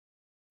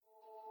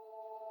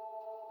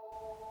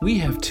We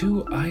have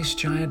two ice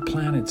giant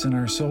planets in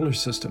our solar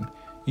system,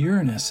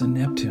 Uranus and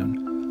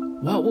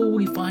Neptune. What will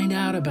we find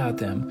out about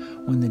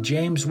them when the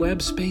James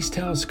Webb Space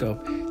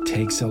Telescope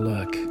takes a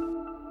look?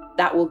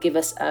 That will give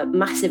us a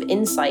massive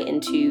insight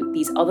into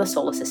these other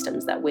solar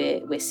systems that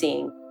we're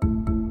seeing.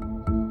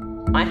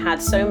 I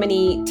had so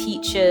many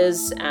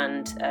teachers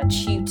and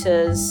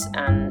tutors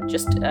and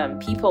just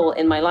people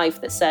in my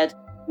life that said,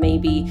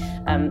 maybe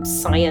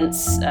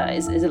science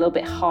is a little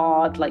bit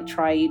hard, like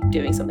try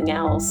doing something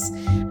else.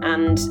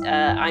 And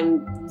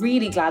I'm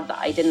really glad that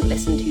I didn't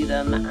listen to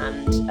them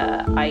and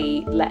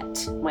I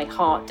let my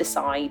heart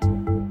decide.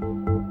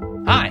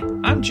 Hi,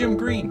 I'm Jim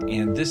Green,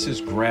 and this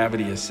is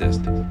Gravity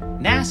Assist,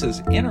 NASA's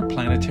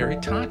interplanetary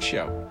talk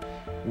show.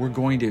 We're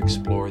going to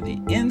explore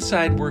the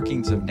inside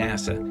workings of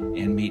NASA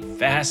and meet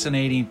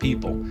fascinating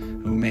people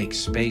who make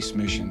space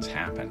missions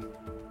happen.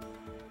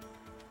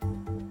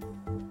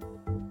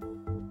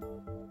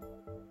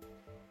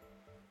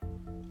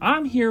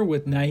 I'm here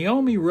with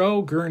Naomi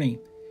Rowe-Gurney,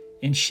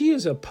 and she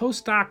is a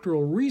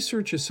postdoctoral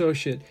research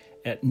associate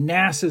at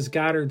NASA's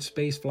Goddard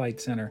Space Flight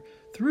Center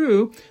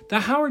through the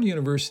Howard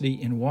University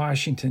in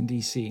Washington,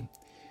 D.C.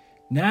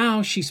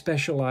 Now she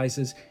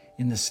specializes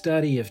in the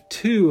study of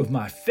two of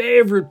my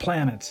favorite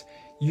planets,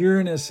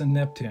 Uranus and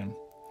Neptune.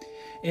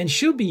 And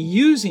she'll be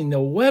using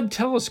the Webb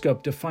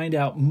telescope to find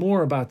out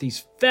more about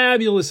these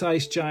fabulous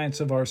ice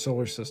giants of our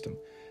solar system.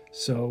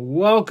 So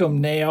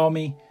welcome,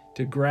 Naomi,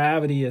 to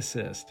Gravity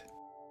Assist.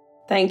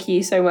 Thank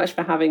you so much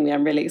for having me.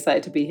 I'm really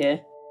excited to be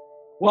here.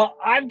 Well,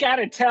 I've got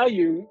to tell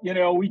you,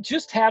 we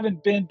just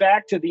haven't been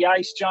back to the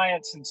ice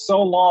giants in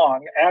so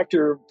long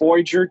after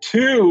Voyager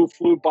 2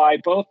 flew by,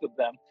 both of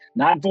them.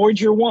 Not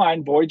Voyager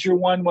 1. Voyager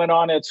 1 went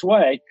on its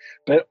way,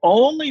 but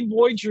only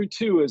Voyager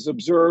 2 has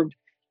observed,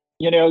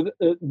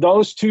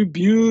 those two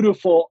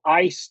beautiful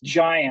ice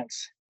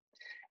giants.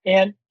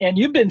 And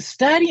you've been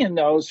studying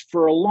those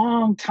for a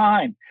long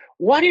time.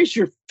 What is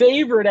your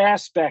favorite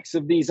aspects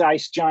of these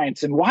ice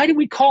giants, and why do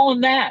we call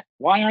them that?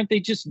 Why aren't they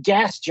just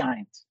gas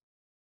giants?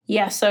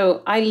 Yeah,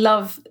 so I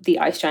love the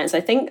ice giants.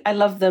 I think I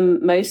love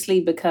them mostly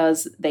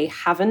because they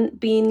haven't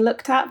been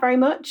looked at very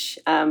much.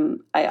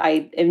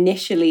 I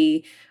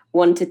initially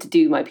wanted to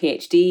do my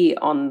PhD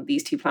on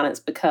these two planets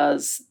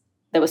because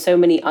there were so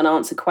many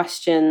unanswered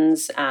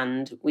questions,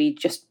 and we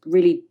just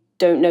really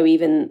don't know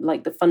even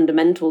like the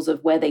fundamentals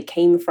of where they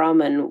came from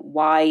and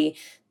why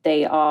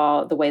they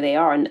are the way they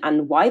are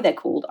and why they're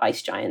called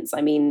ice giants.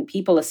 I mean,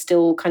 people are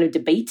still kind of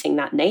debating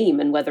that name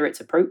and whether it's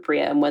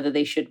appropriate and whether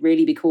they should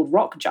really be called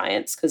rock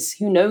giants, because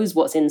who knows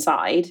what's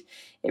inside.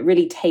 It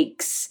really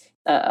takes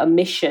a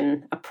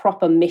mission, a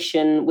proper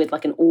mission with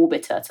like an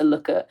orbiter to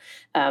look at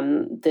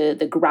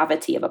the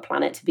gravity of a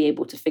planet to be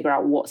able to figure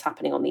out what's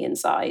happening on the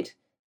inside.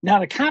 Now,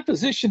 the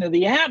composition of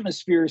the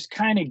atmosphere has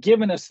kind of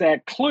given us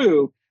that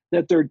clue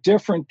that they're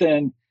different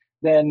than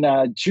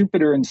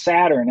Jupiter and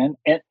Saturn.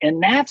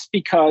 And that's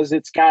because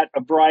it's got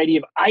a variety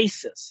of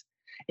ices.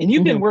 And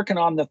you've been working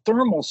on the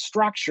thermal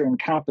structure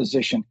and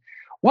composition.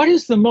 What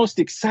is the most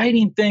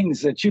exciting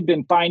things that you've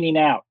been finding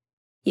out?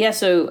 Yeah,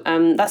 so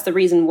that's the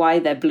reason why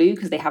they're blue,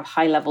 because they have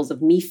high levels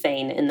of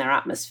methane in their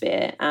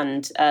atmosphere.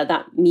 And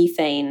that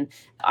methane,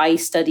 I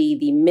study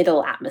the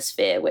middle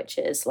atmosphere, which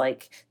is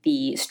like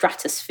the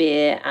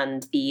stratosphere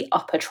and the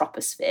upper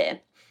troposphere.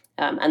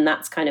 And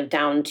that's kind of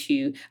down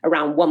to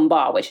around 1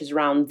 bar, which is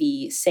around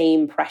the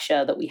same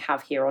pressure that we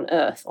have here on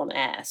Earth on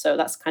air. So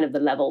that's kind of the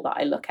level that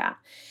I look at.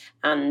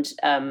 And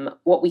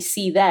what we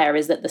see there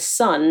is that the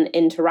sun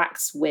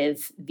interacts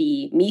with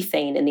the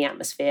methane in the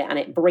atmosphere, and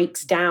it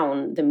breaks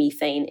down the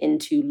methane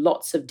into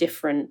lots of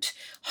different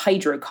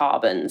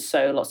hydrocarbons.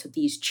 So lots of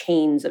these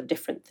chains of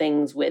different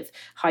things with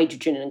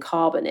hydrogen and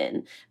carbon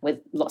in, with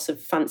lots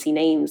of fancy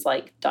names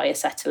like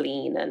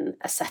diacetylene and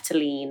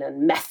acetylene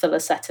and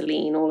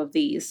methylacetylene, all of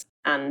these.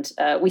 And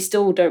we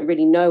still don't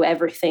really know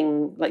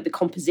everything, like the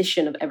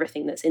composition of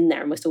everything that's in there.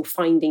 And we're still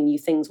finding new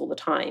things all the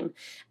time.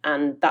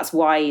 And that's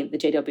why the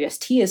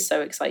JWST is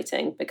so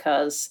exciting,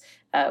 because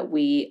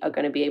we are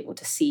going to be able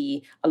to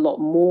see a lot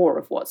more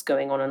of what's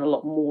going on and a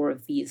lot more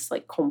of these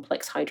like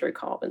complex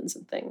hydrocarbons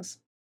and things.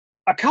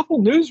 A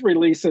couple news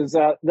releases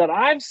that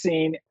I've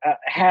seen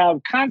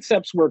have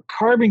concepts where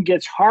carbon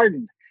gets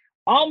hardened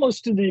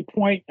almost to the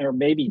point, or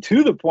maybe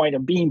to the point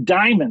of being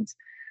diamonds.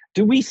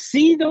 Do we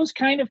see those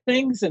kind of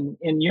things in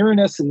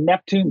Uranus and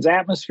Neptune's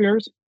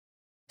atmospheres?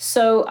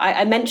 So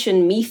I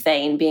mentioned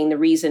methane being the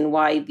reason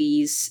why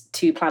these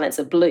two planets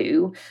are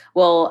blue.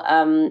 Well,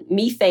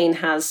 methane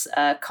has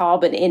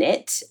carbon in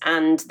it,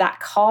 and that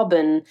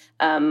carbon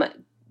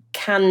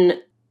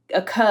can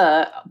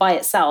occur by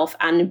itself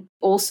and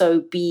also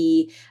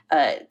be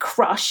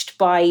crushed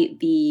by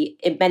the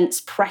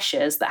immense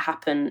pressures that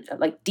happen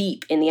like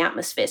deep in the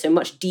atmosphere, so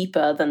much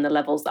deeper than the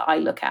levels that I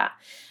look at.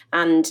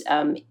 And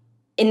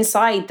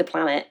inside the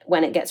planet,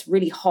 when it gets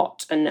really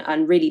hot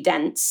and really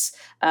dense,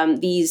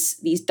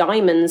 these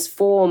diamonds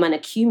form and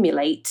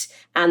accumulate,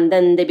 and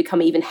then they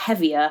become even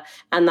heavier.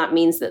 And that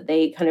means that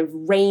they kind of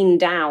rain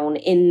down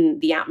in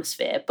the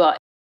atmosphere. But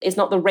It's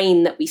not the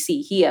rain that we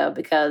see here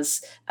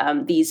because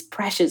these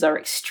pressures are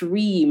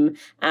extreme,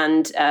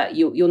 and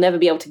you'll never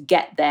be able to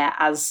get there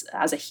as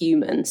a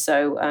human.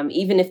 So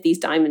even if these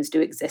diamonds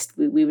do exist,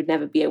 we would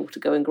never be able to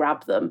go and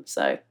grab them.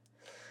 So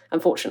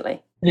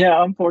unfortunately.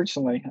 Yeah,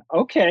 unfortunately.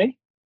 Okay.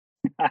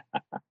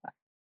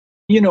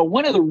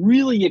 One of the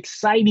really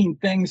exciting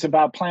things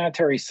about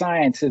planetary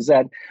science is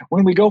that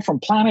when we go from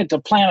planet to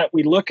planet,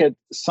 we look at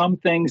some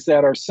things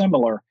that are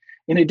similar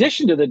in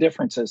addition to the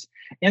differences.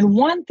 And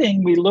one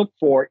thing we look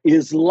for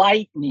is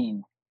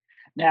lightning.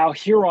 Now,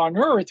 here on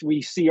Earth,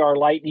 we see our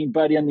lightning,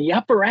 but in the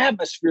upper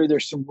atmosphere,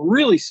 there's some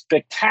really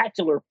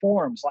spectacular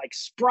forms like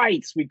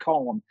sprites, we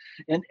call them,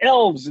 and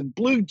elves and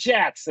blue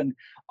jets and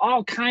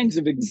all kinds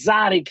of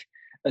exotic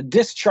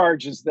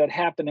discharges that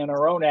happen in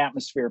our own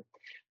atmosphere.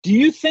 Do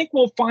you think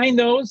we'll find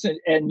those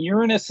in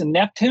Uranus and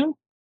Neptune?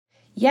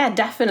 Yeah,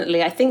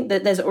 definitely. I think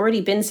that there's already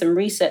been some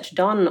research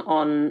done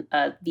on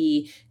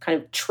the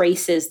kind of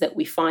traces that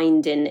we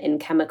find in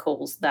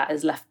chemicals that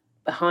is left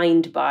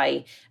behind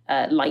by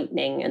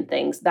lightning and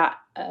things. That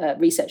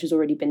research has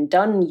already been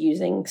done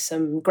using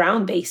some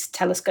ground-based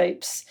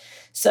telescopes.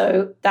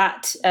 So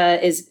that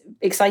is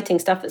exciting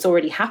stuff that's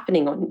already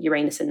happening on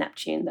Uranus and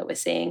Neptune that we're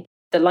seeing.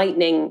 The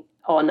lightning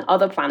on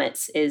other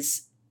planets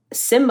is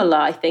similar,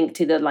 I think,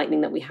 to the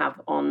lightning that we have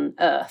on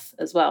Earth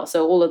as well.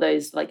 So all of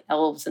those like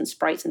elves and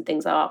sprites and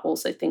things are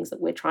also things that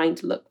we're trying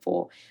to look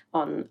for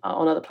on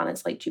other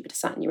planets like Jupiter,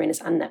 Saturn, Uranus,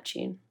 and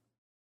Neptune.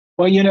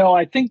 Well,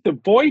 I think the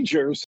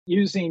Voyagers,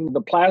 using the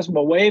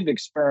plasma wave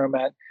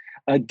experiment,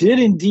 did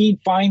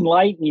indeed find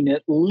lightning,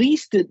 at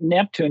least at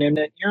Neptune and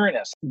at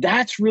Uranus.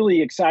 That's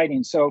really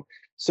exciting. So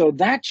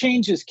that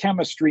changes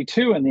chemistry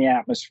too in the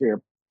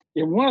atmosphere.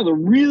 And one of the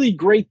really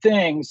great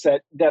things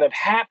that have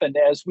happened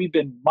as we've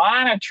been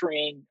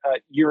monitoring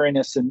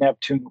Uranus and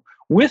Neptune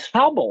with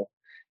Hubble,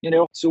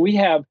 so we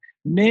have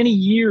many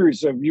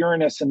years of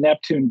Uranus and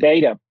Neptune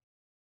data.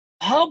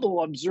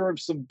 Hubble observed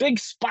some big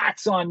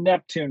spots on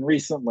Neptune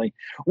recently.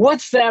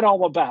 What's that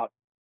all about?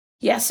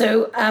 Yeah,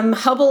 so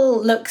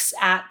Hubble looks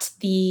at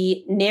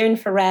the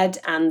near-infrared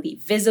and the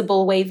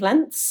visible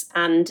wavelengths.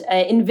 And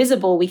in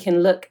visible, we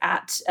can look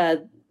at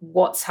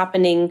what's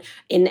happening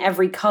in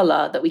every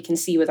color that we can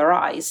see with our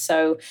eyes.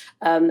 So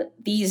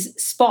these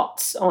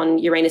spots on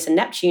Uranus and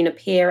Neptune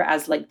appear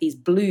as like these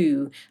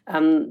blue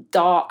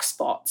dark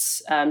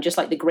spots, just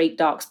like the great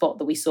dark spot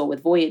that we saw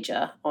with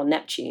Voyager on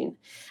Neptune.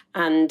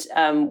 And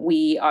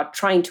we are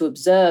trying to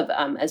observe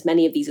as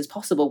many of these as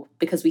possible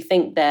because we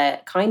think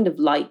they're kind of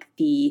like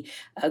the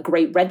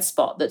great red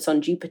spot that's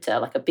on Jupiter,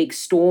 like a big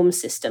storm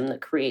system that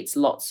creates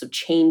lots of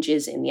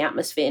changes in the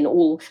atmosphere in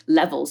all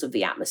levels of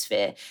the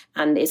atmosphere.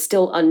 And it's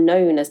still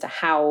unknown as to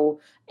how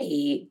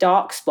a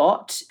dark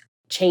spot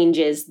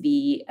changes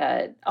the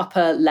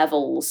upper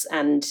levels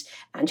and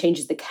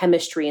changes the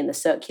chemistry and the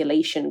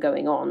circulation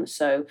going on.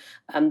 So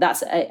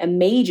that's a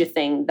major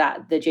thing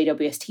that the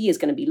JWST is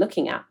going to be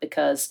looking at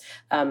because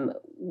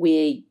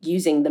we're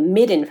using the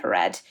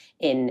mid-infrared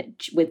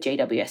with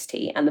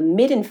JWST. And the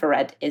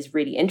mid-infrared is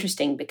really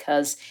interesting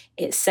because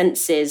it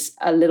senses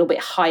a little bit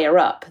higher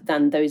up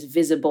than those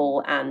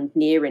visible and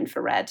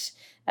near-infrared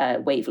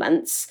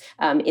wavelengths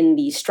in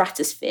the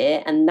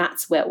stratosphere. And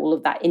that's where all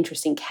of that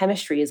interesting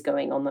chemistry is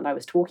going on that I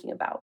was talking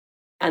about.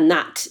 And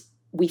that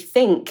we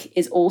think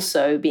is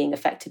also being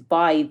affected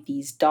by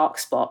these dark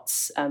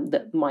spots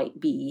that might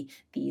be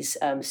these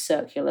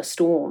circular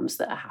storms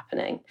that are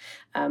happening.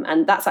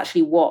 And that's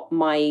actually what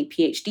my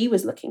PhD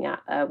was looking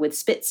at with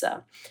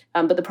Spitzer.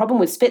 But the problem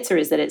with Spitzer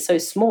is that it's so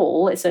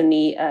small. It's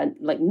only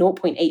like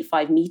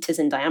 0.85 meters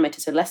in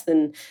diameter, so less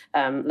than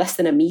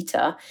a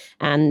meter.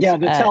 And yeah,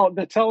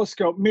 the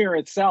telescope mirror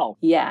itself.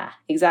 Yeah,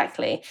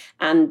 exactly.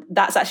 And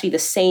that's actually the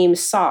same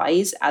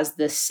size as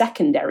the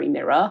secondary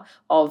mirror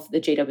of the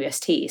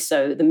JWST.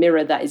 So the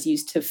mirror that is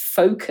used to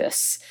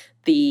focus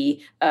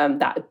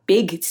that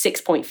big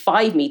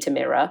 6.5 meter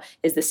mirror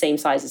is the same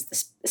size as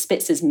the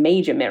Spitzer's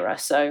major mirror.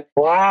 So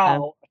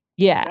wow,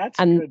 yeah,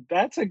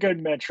 that's a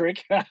good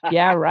metric.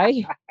 Yeah,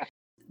 right.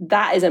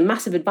 That is a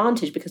massive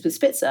advantage because with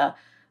Spitzer,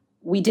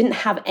 we didn't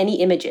have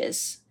any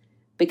images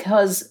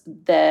because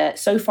they're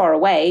so far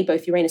away,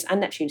 both Uranus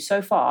and Neptune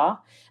so far,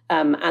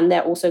 and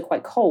they're also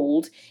quite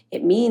cold.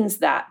 It means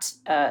that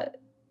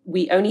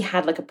we only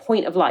had like a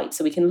point of light,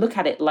 so we can look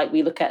at it like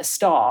we look at a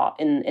star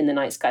in the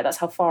night sky. That's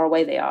how far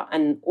away they are.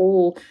 And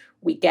all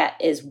we get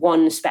is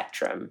one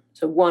spectrum,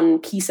 so one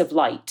piece of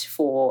light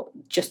for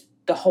just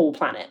the whole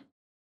planet.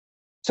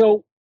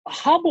 So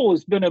Hubble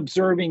has been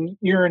observing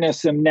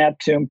Uranus and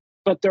Neptune,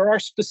 but there are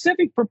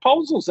specific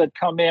proposals that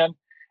come in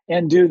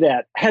and do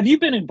that. Have you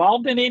been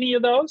involved in any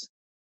of those?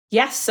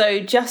 Yes, so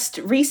just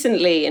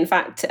recently, in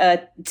fact,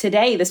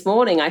 this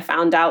morning, I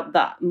found out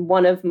that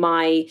one of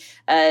my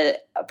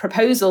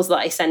proposals that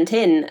I sent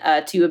in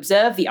to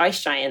observe the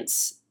ice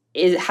giants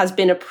has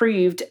been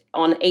approved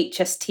on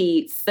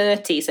HST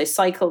 30, so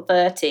cycle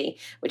 30,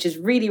 which is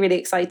really, really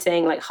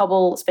exciting. Like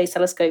Hubble Space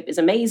Telescope is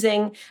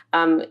amazing.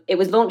 It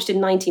was launched in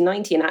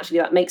 1990, and actually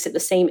that makes it the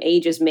same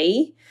age as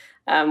me,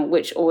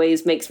 which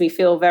always makes me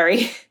feel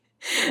very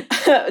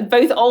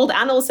Both old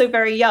and also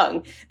very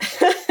young.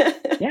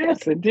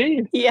 Yes,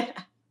 indeed. Yeah.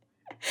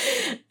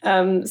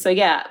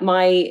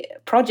 My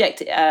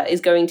project is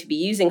going to be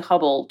using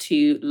Hubble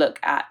to look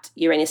at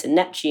Uranus and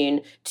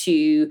Neptune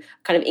to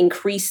kind of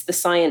increase the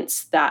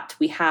science that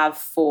we have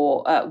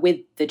for with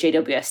the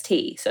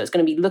JWST. So it's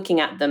going to be looking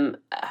at them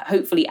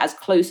hopefully as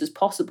close as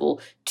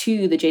possible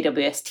to the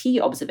JWST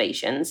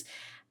observations.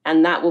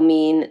 And that will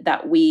mean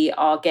that we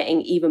are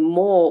getting even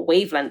more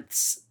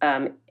wavelengths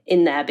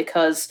in there,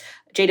 because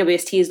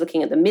JWST is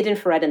looking at the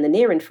mid-infrared and the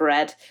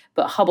near-infrared,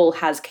 but Hubble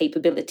has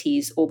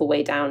capabilities all the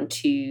way down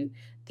to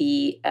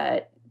the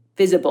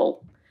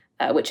visible,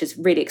 which is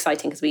really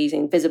exciting because we're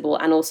using visible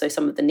and also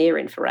some of the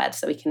near-infrared,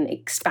 so we can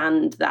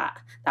expand that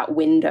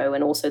window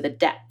and also the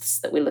depths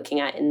that we're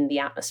looking at in the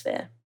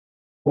atmosphere.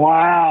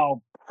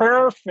 Wow,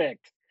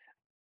 perfect.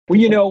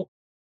 Well,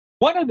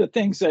 one of the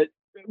things that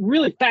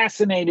really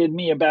fascinated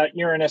me about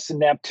Uranus and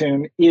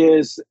Neptune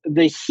is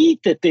the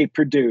heat that they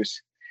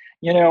produce.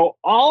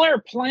 All our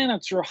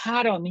planets are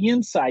hot on the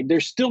inside. They're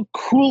still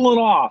cooling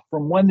off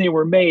from when they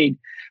were made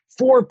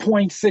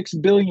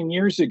 4.6 billion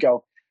years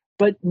ago.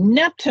 But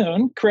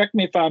Neptune, correct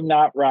me if I'm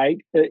not right,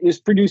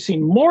 is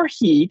producing more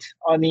heat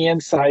on the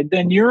inside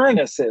than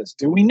Uranus is.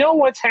 Do we know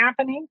what's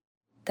happening?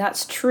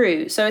 That's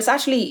true. So it's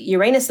actually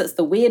Uranus that's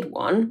the weird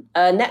one.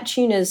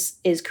 Neptune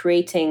is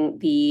creating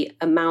the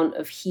amount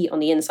of heat on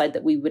the inside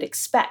that we would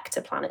expect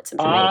a planet to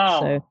make.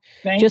 So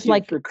thank you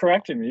for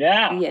correcting me.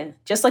 Yeah.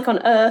 Just like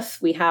on Earth,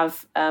 we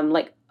have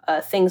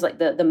things like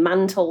the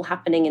mantle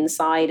happening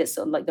inside. It's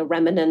sort of like the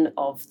remnant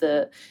of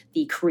the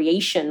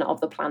creation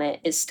of the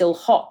planet is still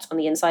hot on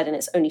the inside, and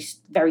it's only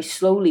very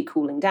slowly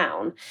cooling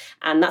down.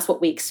 And that's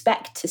what we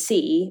expect to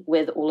see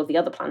with all of the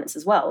other planets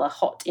as well, a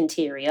hot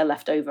interior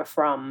left over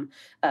from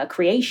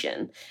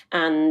creation.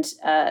 And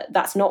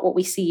that's not what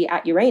we see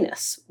at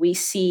Uranus. We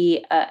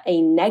see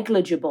a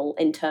negligible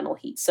internal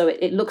heat. So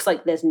it looks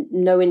like there's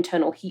no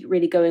internal heat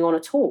really going on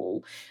at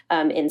all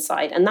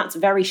inside. And that's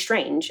very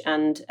strange.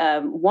 And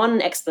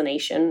one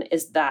explanation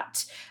is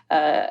that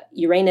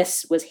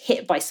Uranus was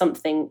hit by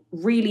something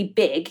really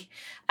big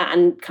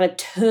and kind of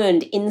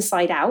turned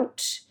inside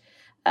out,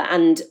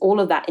 and all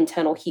of that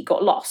internal heat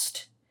got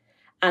lost.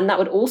 And that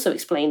would also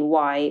explain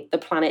why the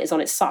planet is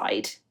on its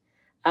side,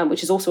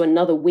 which is also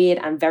another weird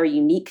and very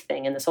unique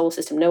thing in the solar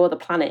system. No other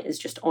planet is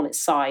just on its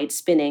side,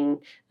 spinning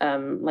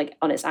like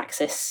on its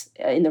axis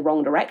in the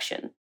wrong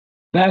direction.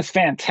 That's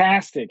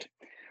fantastic.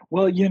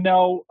 Well,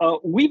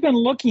 we've been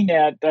looking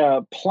at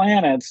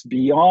planets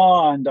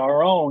beyond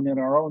our own in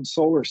our own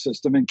solar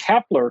system, and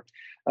Kepler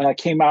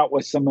came out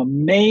with some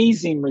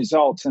amazing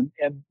results. And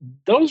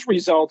those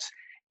results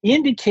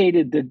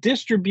indicated the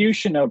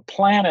distribution of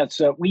planets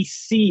that we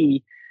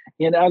see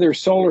in other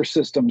solar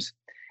systems.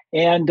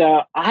 And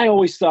I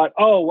always thought,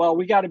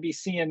 we got to be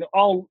seeing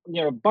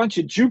a bunch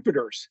of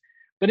Jupiters.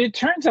 But it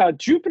turns out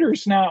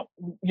Jupiter's now,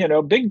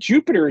 big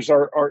Jupiters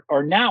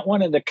are not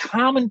one of the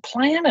common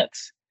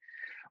planets,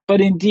 but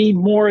indeed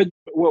more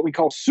what we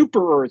call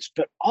super Earths,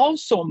 but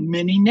also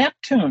mini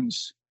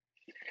Neptunes.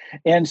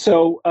 And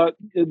so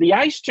the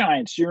ice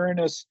giants,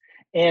 Uranus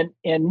and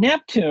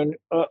Neptune,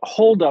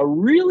 hold a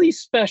really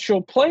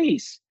special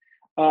place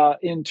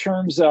in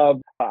terms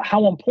of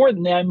how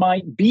important they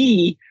might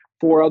be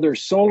for other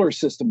solar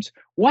systems.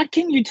 What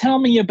can you tell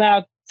me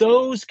about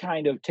those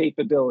kind of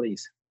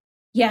capabilities?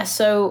 Yeah,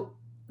 so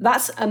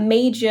that's a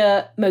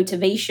major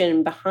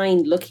motivation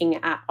behind looking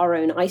at our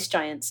own ice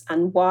giants,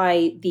 and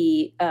why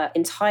the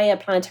entire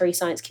planetary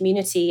science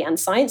community and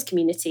science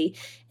community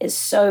is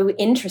so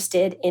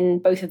interested in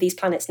both of these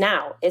planets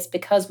now. It's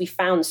because we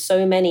found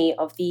so many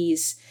of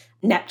these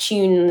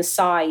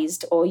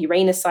Neptune-sized or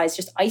Uranus-sized,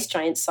 just ice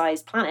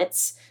giant-sized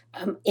planets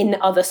in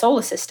other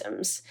solar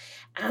systems.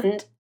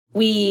 And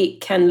we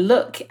can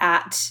look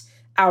at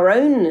our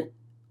own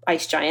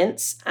ice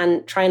giants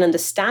and try and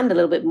understand a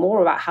little bit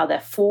more about how they're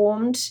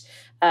formed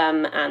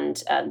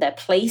and their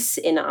place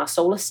in our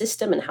solar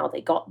system and how they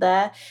got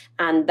there.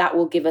 And that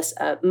will give us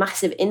a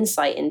massive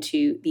insight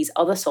into these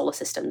other solar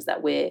systems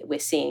that we're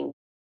seeing.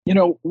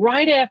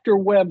 Right after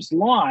Webb's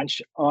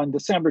launch on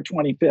December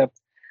 25th,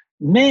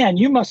 man,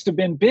 you must have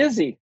been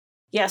busy.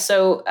 Yeah,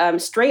 so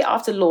straight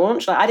after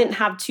launch, I didn't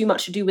have too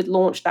much to do with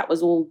launch. That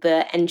was all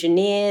the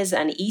engineers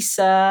and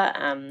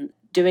ESA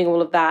doing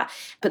all of that.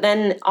 But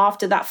then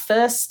after that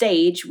first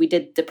stage, we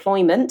did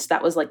deployment.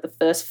 That was like the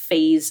first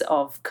phase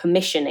of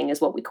commissioning, is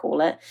what we call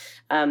it.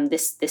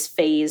 This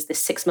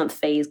 6-month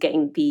phase,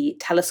 getting the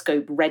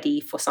telescope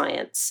ready for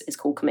science, is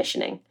called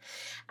commissioning.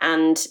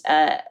 And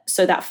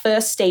so that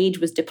first stage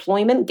was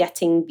deployment,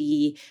 getting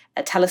the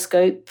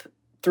telescope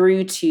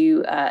through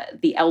to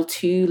the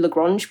L2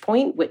 Lagrange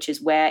point, which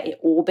is where it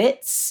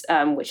orbits,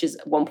 which is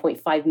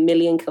 1.5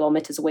 million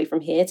kilometers away from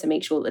here, to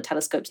make sure that the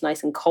telescope's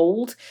nice and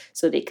cold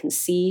so that it can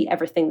see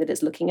everything that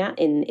it's looking at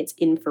in its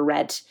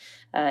infrared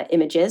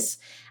images.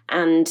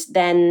 And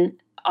then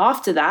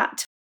after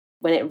that,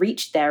 when it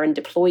reached there and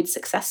deployed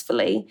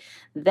successfully,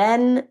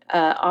 then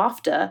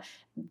after,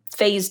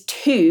 phase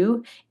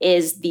 2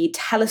 is the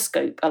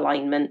telescope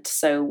alignment,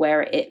 so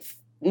where it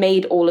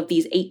made all of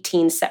these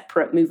 18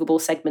 separate movable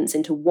segments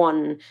into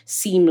one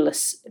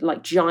seamless,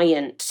 like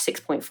giant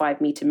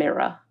 6.5 meter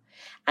mirror.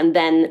 And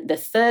then the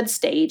third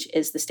stage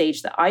is the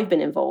stage that I've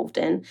been involved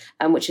in,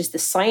 which is the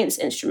science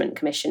instrument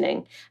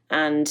commissioning.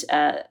 And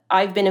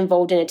I've been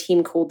involved in a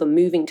team called the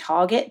Moving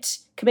Target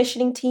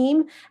Commissioning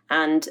Team.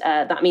 And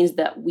that means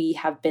that we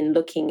have been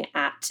looking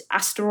at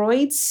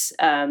asteroids,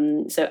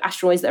 so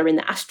asteroids that are in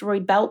the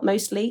asteroid belt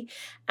mostly,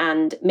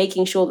 and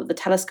making sure that the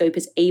telescope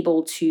is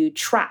able to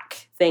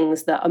track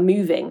things that are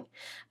moving.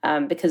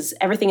 Because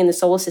everything in the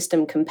solar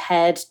system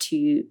compared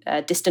to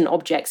distant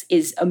objects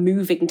is a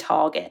moving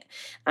target.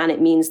 And it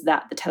means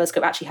that the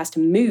telescope actually has to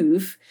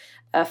move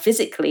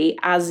physically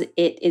as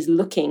it is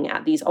looking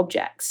at these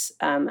objects.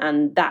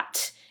 And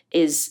that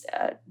is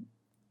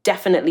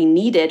definitely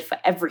needed for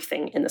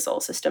everything in the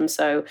solar system.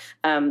 So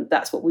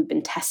that's what we've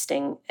been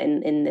testing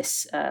in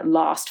this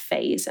last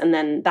phase. And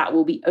then that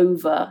will be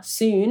over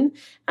soon.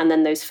 And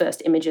then those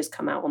first images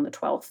come out on the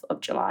 12th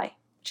of July,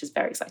 which is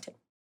very exciting.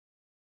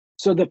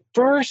 So the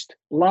first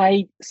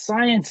light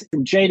science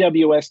from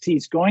JWST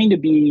is going to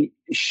be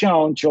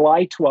shown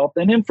July 12th.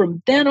 And then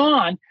from then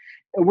on,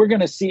 we're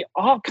going to see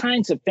all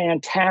kinds of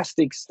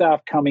fantastic stuff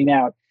coming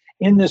out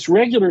in this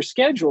regular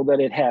schedule that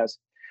it has.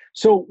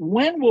 So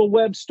when will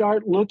Webb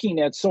start looking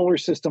at solar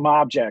system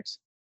objects?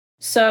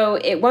 So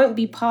it won't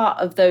be part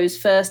of those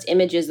first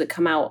images that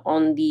come out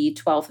on the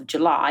 12th of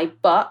July,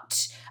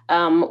 but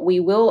we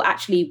will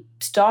actually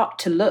start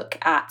to look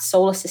at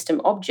solar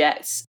system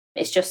objects.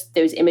 It's just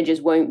those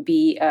images won't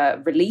be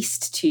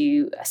released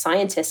to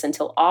scientists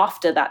until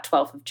after that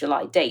 12th of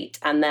July date.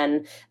 And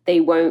then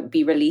they won't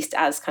be released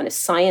as kind of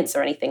science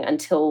or anything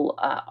until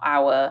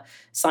our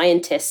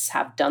scientists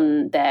have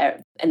done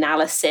their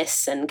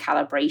analysis and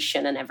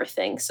calibration and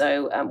everything.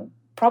 So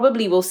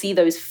probably we'll see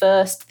those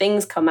first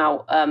things come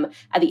out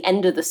at the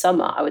end of the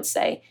summer, I would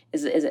say.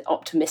 Is it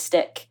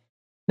optimistic?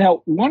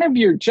 Now, one of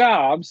your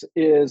jobs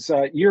is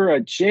you're a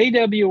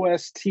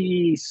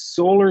JWST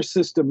Solar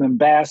System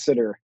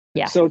Ambassador.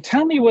 Yeah. So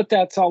tell me what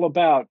that's all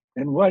about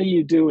and what are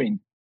you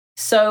doing?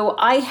 So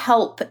I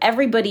help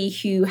everybody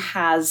who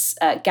has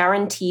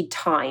guaranteed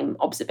time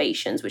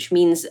observations, which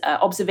means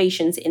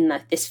observations in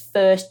this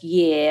first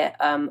year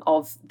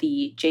of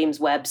the James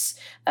Webb's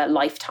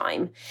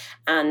lifetime.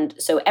 And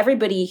so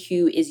everybody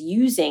who is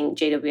using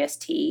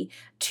JWST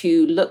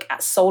to look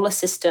at solar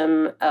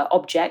system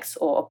objects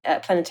or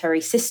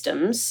planetary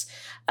systems,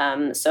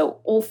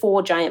 so all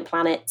 4 giant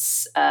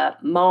planets,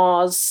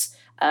 Mars,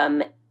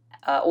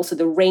 also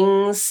the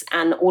rings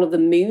and all of the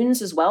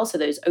moons as well. So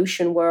those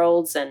ocean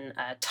worlds and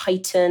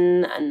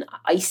Titan and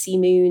icy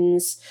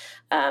moons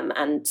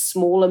and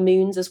smaller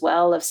moons as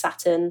well of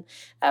Saturn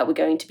we're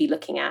going to be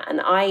looking at.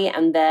 And I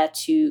am there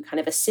to kind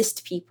of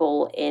assist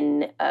people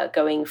in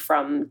going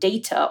from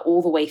data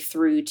all the way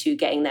through to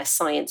getting their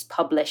science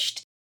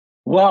published.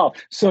 Well,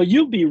 so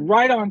you'll be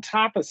right on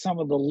top of some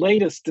of the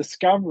latest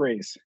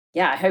discoveries.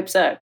 Yeah, I hope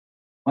so.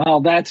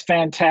 Well, that's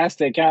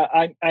fantastic.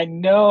 I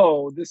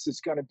know this is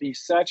going to be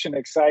such an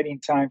exciting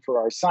time for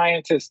our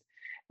scientists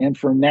and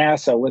for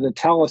NASA with a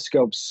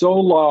telescope so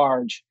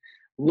large,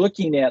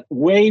 looking at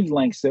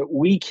wavelengths that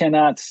we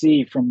cannot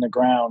see from the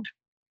ground.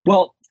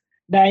 Well,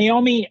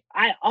 Naomi,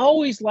 I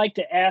always like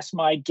to ask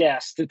my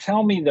guests to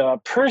tell me the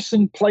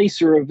person,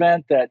 place, or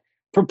event that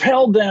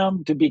propelled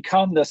them to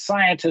become the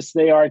scientists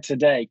they are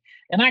today.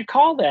 And I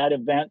call that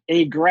event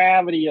a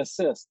gravity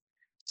assist.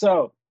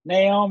 So,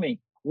 Naomi,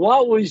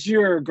 what was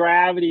your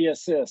gravity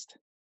assist?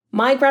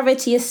 My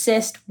gravity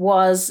assist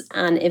was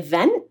an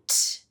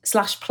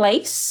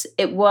event/place.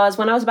 It was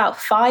when I was about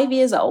 5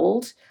 years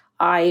old.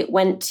 I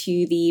went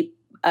to the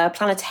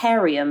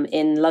planetarium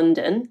in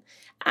London,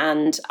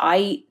 and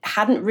I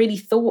hadn't really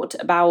thought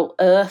about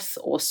Earth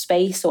or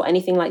space or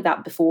anything like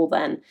that before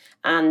then.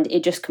 And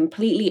it just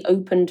completely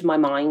opened my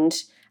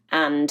mind.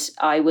 And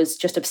I was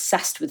just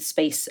obsessed with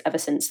space ever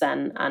since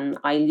then. And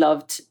I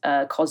loved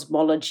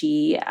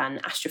cosmology and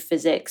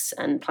astrophysics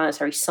and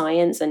planetary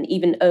science and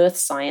even Earth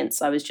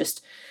science. I was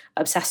just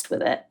obsessed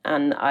with it.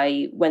 And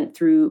I went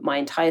through my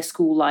entire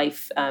school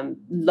life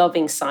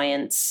loving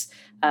science,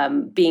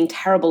 being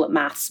terrible at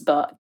maths,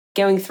 but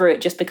going through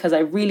it just because I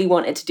really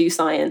wanted to do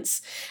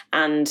science.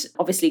 And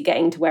obviously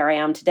getting to where I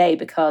am today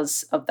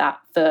because of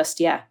that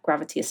first,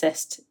 gravity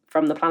assist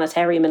from the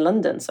planetarium in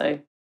London. So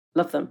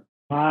love them.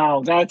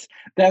 Wow,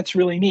 that's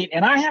really neat.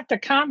 And I have to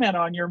comment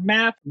on your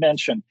math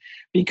mention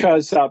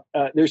because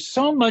there's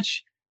so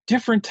much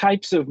different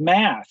types of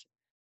math.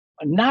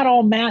 Not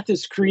all math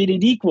is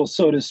created equal,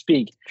 so to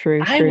speak.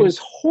 True. I was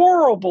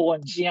horrible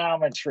in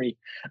geometry.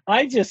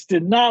 I just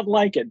did not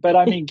like it. But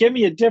I mean, give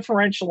me a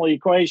differential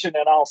equation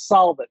and I'll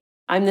solve it.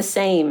 I'm the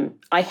same.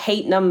 I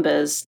hate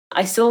numbers.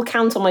 I still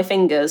count on my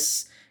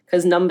fingers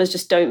because numbers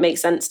just don't make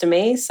sense to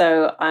me.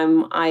 So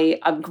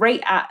I'm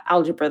great at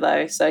algebra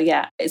though. So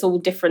yeah, it's all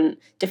different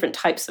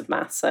types of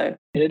math. So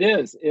it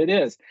is.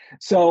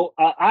 So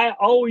I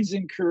always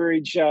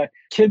encourage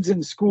kids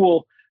in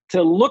school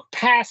to look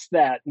past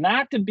that,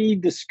 not to be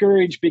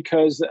discouraged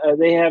because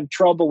they have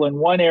trouble in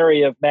one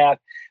area of math,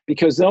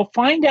 because they'll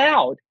find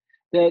out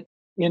that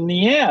in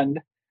the end,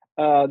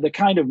 the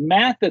kind of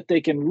math that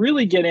they can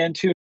really get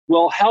into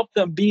will help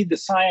them be the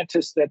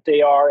scientists that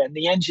they are and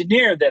the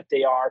engineer that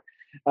they are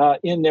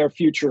in their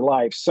future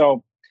life.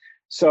 So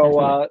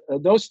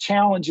those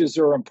challenges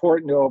are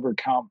important to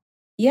overcome.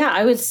 Yeah,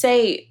 I would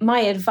say my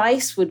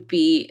advice would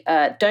be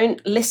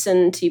don't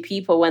listen to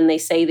people when they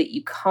say that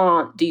you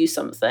can't do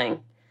something.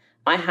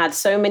 I had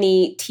so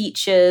many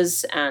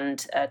teachers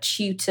and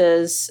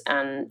tutors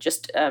and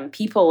just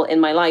people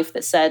in my life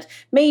that said,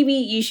 maybe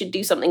you should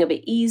do something a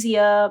bit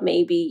easier.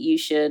 Maybe you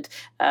should,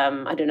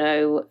 I don't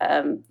know,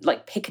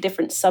 like pick a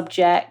different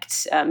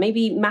subject.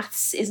 Maybe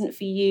maths isn't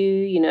for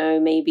you,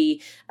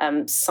 maybe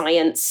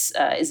science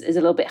is a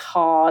little bit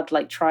hard,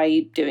 like try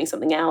doing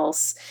something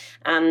else.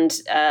 And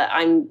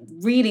I'm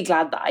really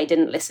glad that I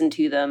didn't listen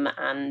to them.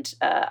 And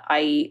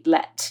I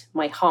let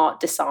my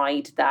heart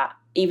decide that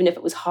even if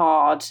it was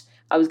hard,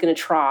 I was going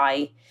to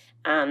try.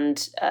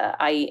 And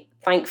I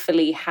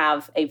thankfully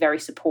have a very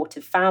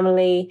supportive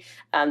family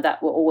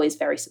that were always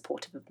very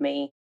supportive of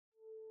me.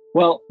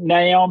 Well,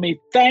 Naomi,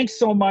 thanks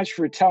so much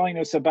for telling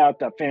us about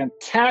the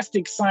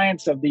fantastic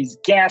science of these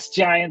gas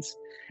giants,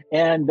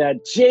 and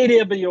that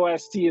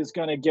JWST is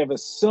going to give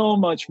us so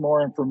much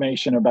more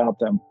information about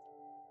them.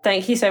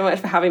 Thank you so much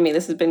for having me.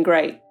 This has been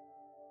great.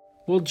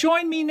 Well,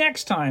 join me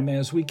next time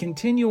as we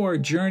continue our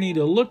journey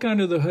to look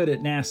under the hood at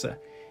NASA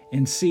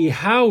and see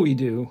how we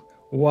do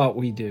what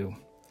we do.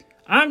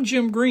 I'm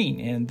Jim Green,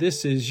 and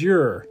this is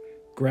your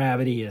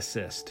Gravity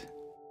Assist.